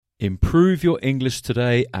Improve your English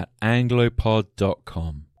today at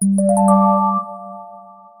anglopod.com.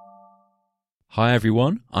 Hi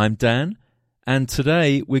everyone, I'm Dan, and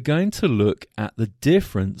today we're going to look at the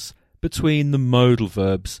difference between the modal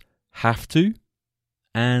verbs have to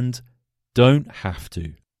and don't have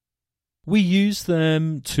to. We use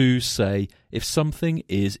them to say if something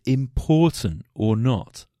is important or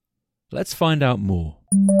not. Let's find out more.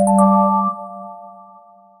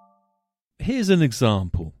 Here's an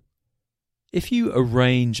example. If you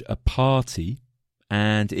arrange a party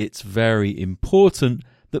and it's very important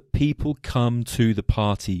that people come to the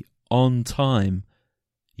party on time,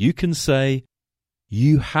 you can say,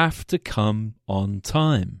 you have to come on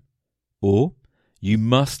time, or you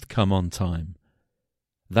must come on time.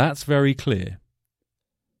 That's very clear.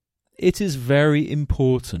 It is very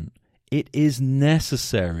important, it is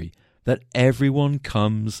necessary that everyone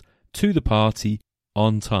comes to the party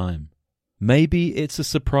on time. Maybe it's a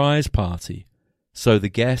surprise party, so the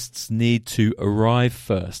guests need to arrive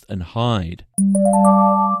first and hide.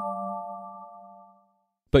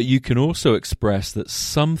 But you can also express that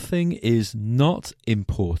something is not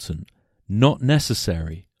important, not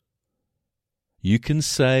necessary. You can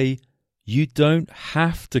say, you don't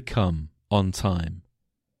have to come on time.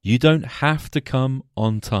 You don't have to come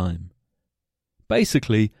on time.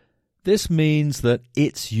 Basically, this means that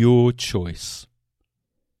it's your choice.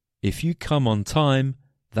 If you come on time,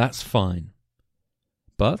 that's fine.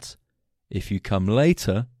 But if you come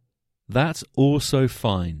later, that's also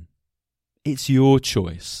fine. It's your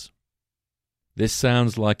choice. This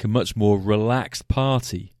sounds like a much more relaxed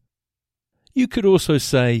party. You could also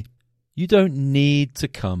say, you don't need to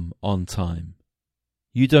come on time.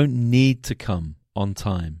 You don't need to come on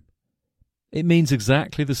time. It means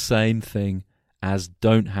exactly the same thing as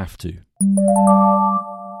don't have to.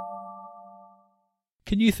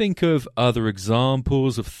 Can you think of other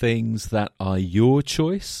examples of things that are your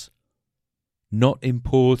choice? Not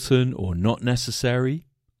important or not necessary?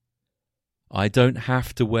 I don't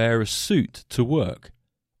have to wear a suit to work,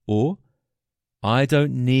 or I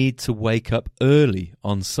don't need to wake up early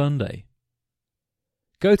on Sunday.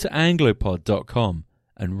 Go to anglopod.com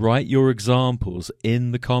and write your examples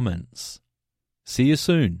in the comments. See you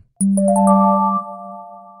soon.